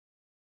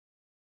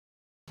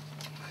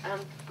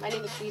My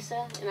name is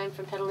Lisa, and I'm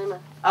from Petaluma.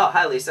 Oh,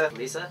 hi Lisa.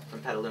 Lisa from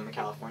Petaluma,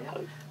 California.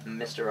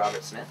 Mr.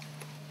 Robert Smith.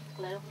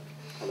 Hello.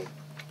 Hello.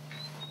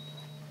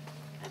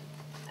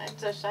 I'm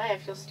so shy, I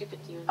feel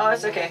stupid to you. Oh,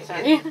 it's okay.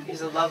 Sorry.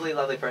 He's a lovely,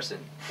 lovely person.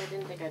 I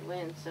didn't think I'd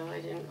win, so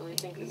I didn't really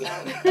think this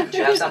out. Do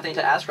you have something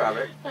to ask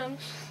Robert?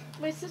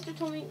 My sister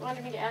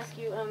wanted me to ask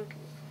you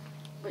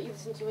what you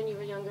listened to when you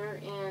were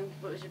younger, and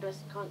what was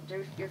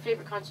your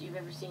favorite concert you've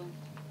ever seen?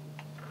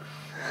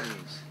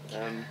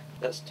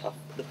 That's tough.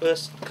 The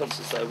first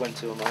concerts that I went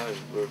to on my own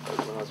were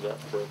when I was about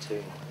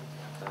 13.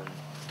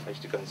 I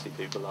used to go and see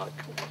people like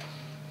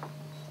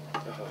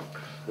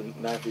the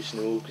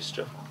Mahavishnu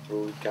Orchestra,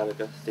 Rory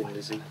Gallagher, Thin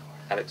Lizzy,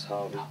 Alex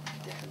Harvey,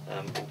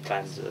 all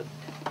bands that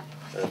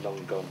are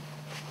long gone.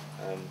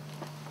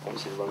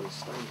 Obviously the Rolling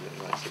Stones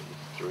in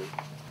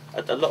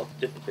 1973. A lot of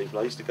different people.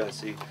 I used to go and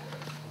see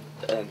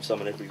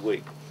someone every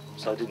week,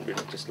 so I didn't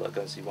really just like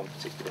go and see one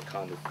particular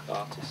kind of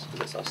artist,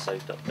 because I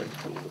saved up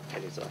all the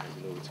pennies I had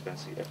in order to go and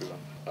see everyone.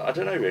 I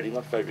don't know really,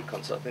 my favourite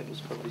concert I think was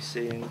probably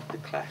seeing The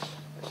Clash,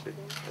 actually.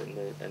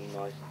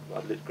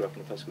 I grew up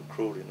in a place called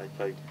Crawley, and they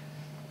played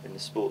in the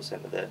sports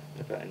centre there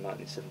about in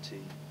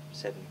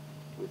 1977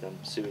 with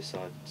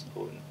Suicide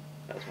supporting.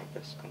 That was my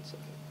best concert.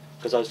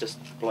 Because I was just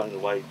blown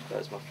away. That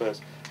was my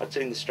first. I'd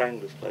seen the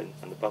Stranglers playing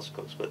and the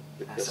Buzzcocks, but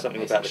there's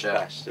something about the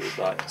Clash that was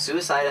like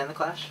Suicide and the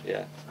Clash.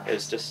 Yeah, nice. It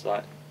was just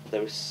like they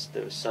were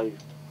so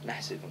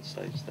massive on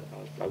stage that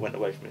I went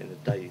away from it in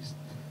a daze.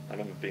 I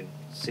remember being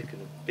sick in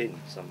a bin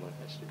somewhere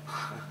actually,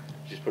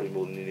 which is probably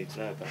more than you need to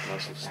know about. And I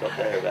sort of stopped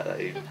there about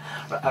that evening.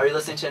 Are you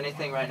listening to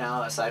anything right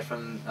now aside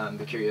from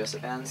the Curiosa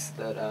bands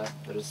that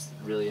is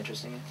really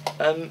interesting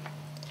you?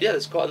 Yeah,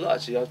 there's quite a lot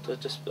actually. I've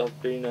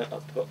been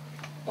put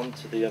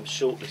onto the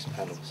shortlist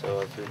panel,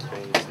 so I've been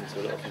listening to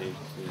a lot of new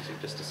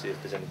music just to see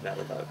if there's anything out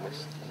there that I've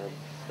missed.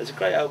 There's a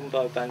great album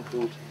by a band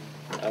called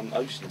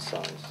Ocean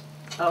Size.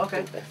 Oh,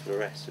 okay.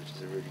 F4S, which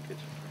is a really good.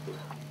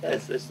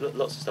 There's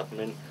lots of stuff. I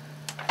mean,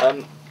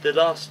 the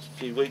last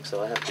few weeks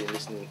though, I have been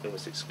listening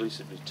almost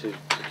exclusively to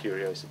the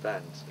Curiosa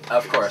bands.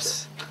 Of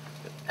course.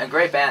 And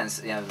great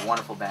bands,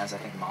 wonderful bands. I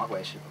think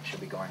Mogwai should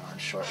be going on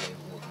shortly.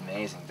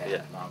 Amazing band,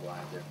 yeah. Mogwai.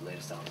 Their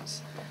latest album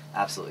is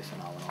absolutely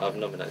phenomenal. I've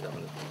nominated that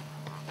one.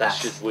 That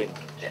should win.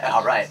 Yeah,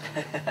 all right.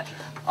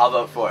 I'll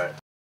vote for it.